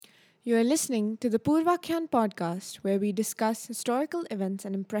You are listening to the Purvakyan podcast, where we discuss historical events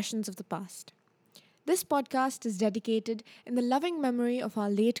and impressions of the past. This podcast is dedicated in the loving memory of our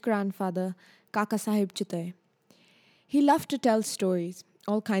late grandfather, Kaka Sahib Chitoy. He loved to tell stories,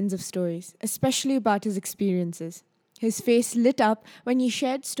 all kinds of stories, especially about his experiences. His face lit up when he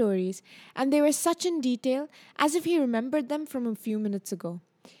shared stories, and they were such in detail as if he remembered them from a few minutes ago.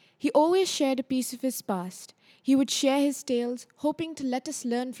 He always shared a piece of his past. He would share his tales, hoping to let us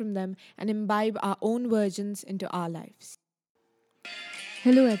learn from them and imbibe our own versions into our lives.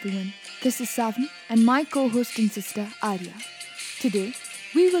 Hello everyone, this is Savni and my co-host and sister Arya. Today,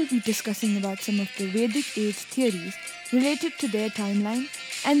 we will be discussing about some of the Vedic age theories related to their timeline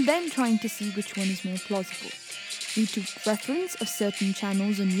and then trying to see which one is more plausible. We took reference of certain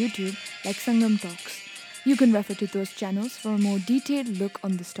channels on YouTube like Sangam Talks. You can refer to those channels for a more detailed look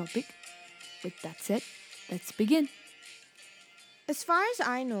on this topic. With that said, let's begin. As far as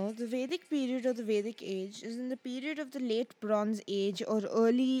I know, the Vedic period or the Vedic age is in the period of the late Bronze Age or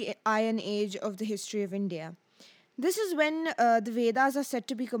early Iron Age of the history of India. This is when the Vedas are said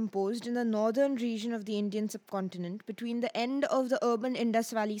to be composed in the northern region of the Indian subcontinent between the end of the urban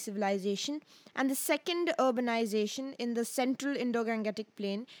Indus Valley civilization and the second urbanization in the central Indo Gangetic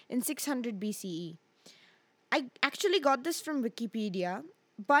plain in 600 BCE. I actually got this from Wikipedia,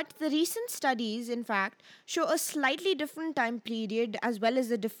 but the recent studies, in fact, show a slightly different time period as well as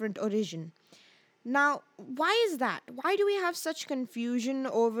a different origin. Now, why is that? Why do we have such confusion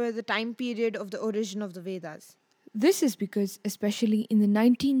over the time period of the origin of the Vedas? This is because, especially in the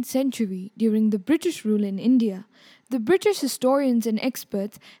 19th century, during the British rule in India, the British historians and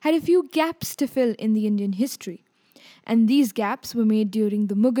experts had a few gaps to fill in the Indian history, and these gaps were made during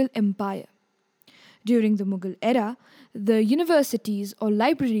the Mughal Empire. During the Mughal era, the universities or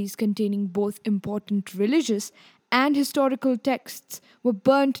libraries containing both important religious and historical texts were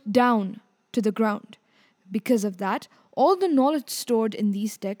burnt down to the ground. Because of that, all the knowledge stored in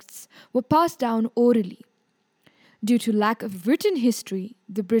these texts were passed down orally. Due to lack of written history,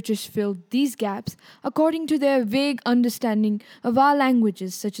 the British filled these gaps according to their vague understanding of our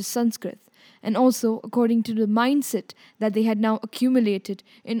languages such as Sanskrit, and also according to the mindset that they had now accumulated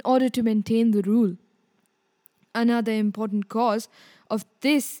in order to maintain the rule. Another important cause of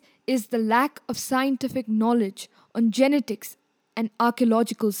this is the lack of scientific knowledge on genetics and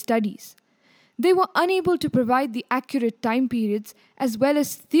archaeological studies. They were unable to provide the accurate time periods as well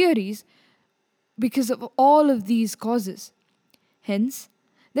as theories because of all of these causes. Hence,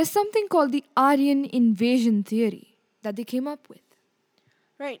 there's something called the Aryan invasion theory that they came up with.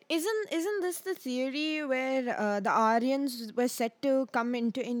 Right. Isn't this the theory where the Aryans were said to come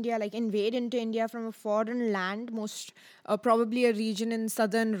into India, like invade into India from a foreign land, most probably a region in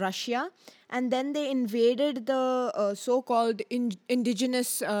southern Russia, and then they invaded the so-called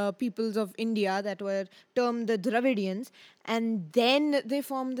indigenous peoples of India that were termed the Dravidians, and then they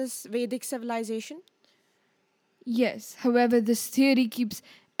formed this Vedic civilization? Yes, however, this theory keeps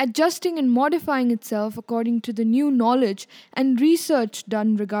adjusting and modifying itself according to the new knowledge and research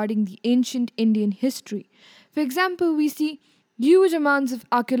done regarding the ancient Indian history. For example, we see huge amounts of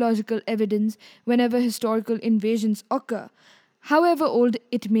archaeological evidence whenever historical invasions occur, however old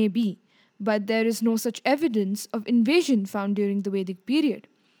it may be, but there is no such evidence of invasion found during the Vedic period.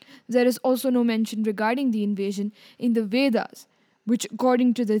 There is also no mention regarding the invasion in the Vedas, which,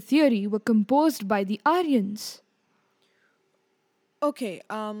 according to the theory, were composed by the Aryans. Okay,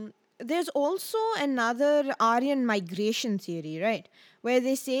 there's also another Aryan migration theory, right? Where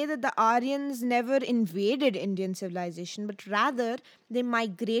they say that the Aryans never invaded Indian civilization, but rather they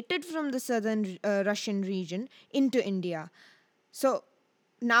migrated from the southern Russian region into India. So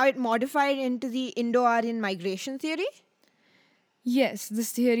now it modified into the Indo Aryan migration theory? Yes,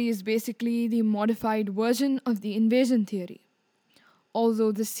 this theory is basically the modified version of the invasion theory.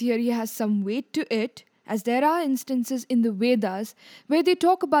 Although this theory has some weight to it, as there are instances in the Vedas where they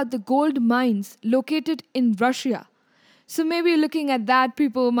talk about the gold mines located in Russia. So maybe looking at that,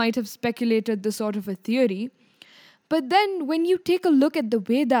 people might have speculated the sort of a theory. But then, when you take a look at the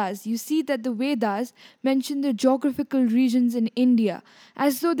Vedas, you see that the Vedas mention the geographical regions in India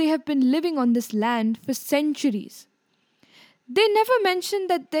as though they have been living on this land for centuries. They never mention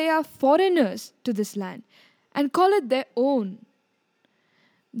that they are foreigners to this land and call it their own.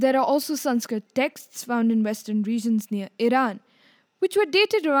 There are also Sanskrit texts found in western regions near Iran, which were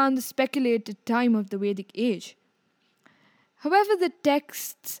dated around the speculated time of the Vedic age. However, the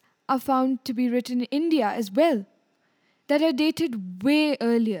texts are found to be written in India as well, that are dated way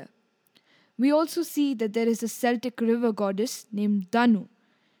earlier. We also see that there is a Celtic river goddess named Danu,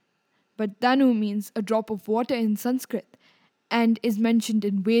 but Danu means a drop of water in Sanskrit, and is mentioned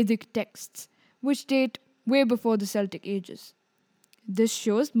in Vedic texts, which date way before the Celtic ages. This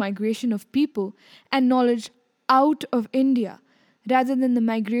shows migration of people and knowledge out of India rather than the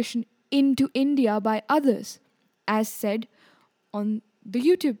migration into India by others, as said on the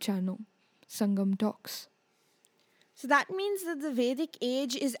YouTube channel Sangam Talks. So that means that the Vedic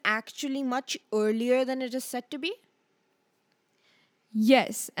age is actually much earlier than it is said to be?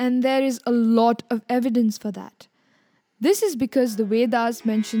 Yes, and there is a lot of evidence for that. This is because the Vedas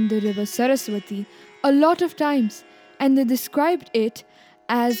mention the river Saraswati a lot of times and they described it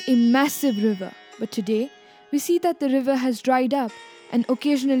as a massive river. But today, we see that the river has dried up and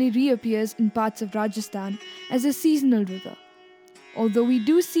occasionally reappears in parts of Rajasthan as a seasonal river, although we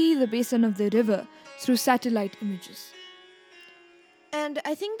do see the basin of the river through satellite images. And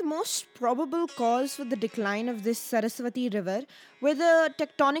I think the most probable cause for the decline of this Saraswati River were the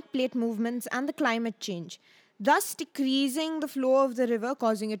tectonic plate movements and the climate change, thus decreasing the flow of the river,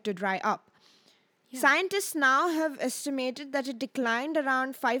 causing it to dry up. Scientists now have estimated that it declined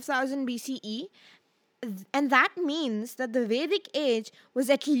around 5000 BCE, and that means that the Vedic age was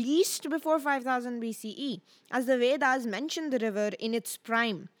at least before 5000 BCE, as the Vedas mention the river in its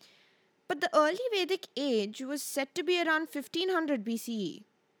prime. But the early Vedic age was said to be around 1500 BCE,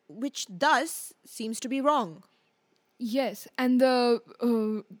 which thus seems to be wrong. Yes, and the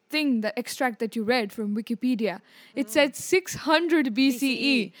the extract that you read from Wikipedia, it said 600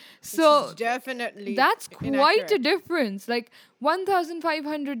 BCE. So which is definitely that's quite a inaccurate. difference. Like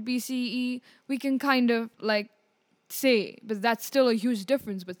 1500 BCE, we can kind of like say, but that's still a huge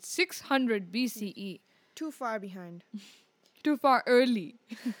difference. But 600 BCE, Too far behind. too far early.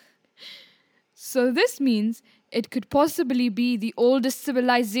 So this means it could possibly be the oldest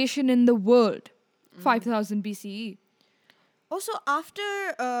civilization in the world, 5000 BCE. Also, after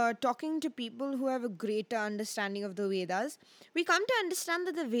talking to people who have a greater understanding of the Vedas, we come to understand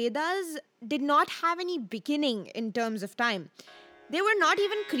that the Vedas did not have any beginning in terms of time. They were not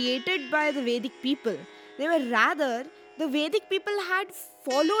even created by the Vedic people. They were rather, the Vedic people had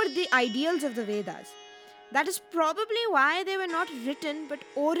followed the ideals of the Vedas. That is probably why they were not written but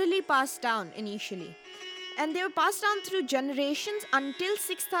orally passed down initially. And they were passed down through generations until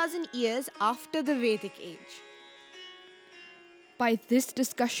 6000 years after the Vedic age. By this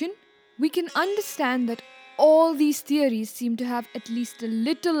discussion, we can understand that all these theories seem to have at least a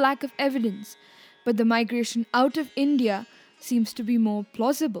little lack of evidence, but the migration out of India seems to be more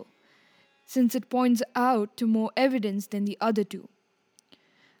plausible, since it points out to more evidence than the other two.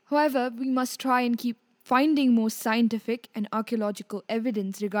 However, we must try and keep finding more scientific and archaeological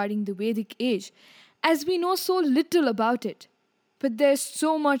evidence regarding the Vedic age, as we know so little about it. But there's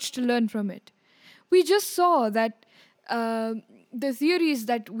so much to learn from it. We just saw that the theories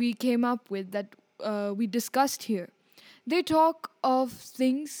that we came up with, that we discussed here, they talk of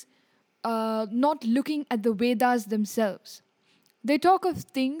things not looking at the Vedas themselves. They talk of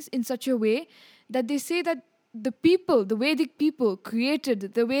things in such a way that they say that the Vedic people,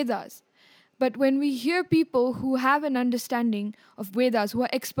 created the Vedas. But when we hear people who have an understanding of Vedas, who are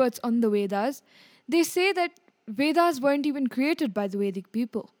experts on the Vedas, they say that Vedas weren't even created by the Vedic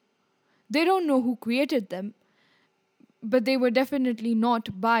people. They don't know who created them, but they were definitely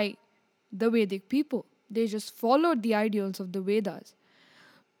not by the Vedic people. They just followed the ideals of the Vedas.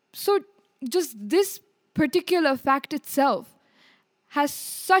 So, just this particular fact itself has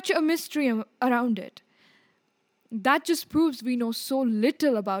such a mystery around it. That just proves we know so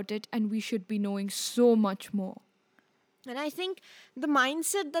little about it and we should be knowing so much more. And I think the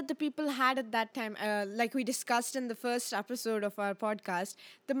mindset that the people had at that time, like we discussed in the first episode of our podcast,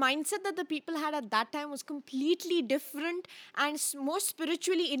 the mindset that the people had at that time was completely different and more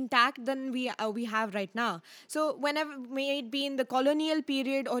spiritually intact than we have right now. So, whenever, may it be in the colonial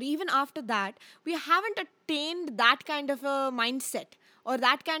period or even after that, we haven't attained that kind of a mindset or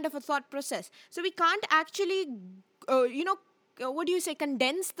that kind of a thought process. So, we can't actually, what do you say,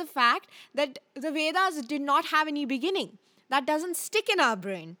 condense the fact that the Vedas did not have any beginning. That doesn't stick in our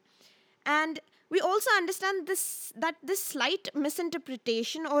brain. And we also understand that this slight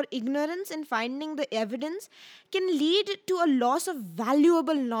misinterpretation or ignorance in finding the evidence can lead to a loss of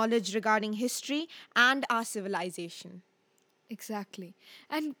valuable knowledge regarding history and our civilization. Exactly.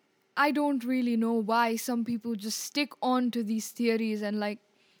 And I don't really know why some people just stick on to these theories and like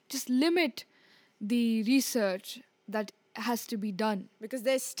just limit the research that has to be done. Because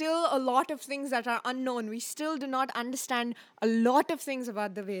there's still a lot of things that are unknown. We still do not understand a lot of things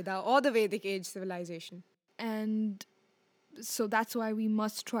about the Veda or the Vedic age civilization. And So that's why we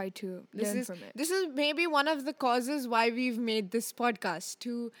must try to learn from it. This is maybe one of the causes why we've made this podcast,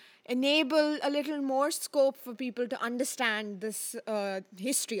 to enable a little more scope for people to understand this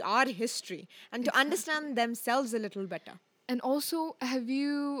history, our history, and to understand themselves a little better. And also, have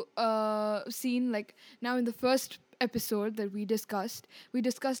you seen, like, now in the first episode that we discussed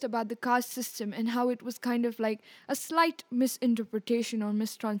about the caste system and how it was kind of like a slight misinterpretation or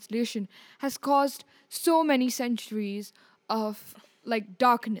mistranslation has caused so many centuries of like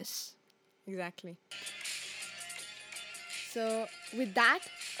darkness. Exactly. So, with that,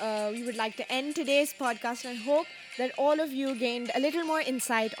 we would like to end today's podcast and hope that all of you gained a little more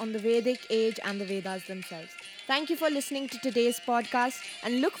insight on the Vedic age and the Vedas themselves. Thank you for listening to today's podcast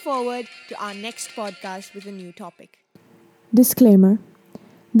and look forward to our next podcast with a new topic. Disclaimer: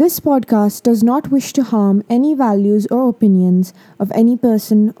 this podcast does not wish to harm any values or opinions of any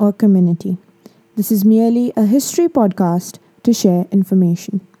person or community. This is merely a history podcast to share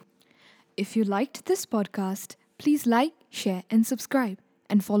information. If you liked this podcast, please like, share, and subscribe,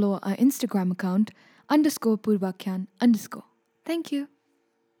 and follow our Instagram account _Purvakyan_. Thank you.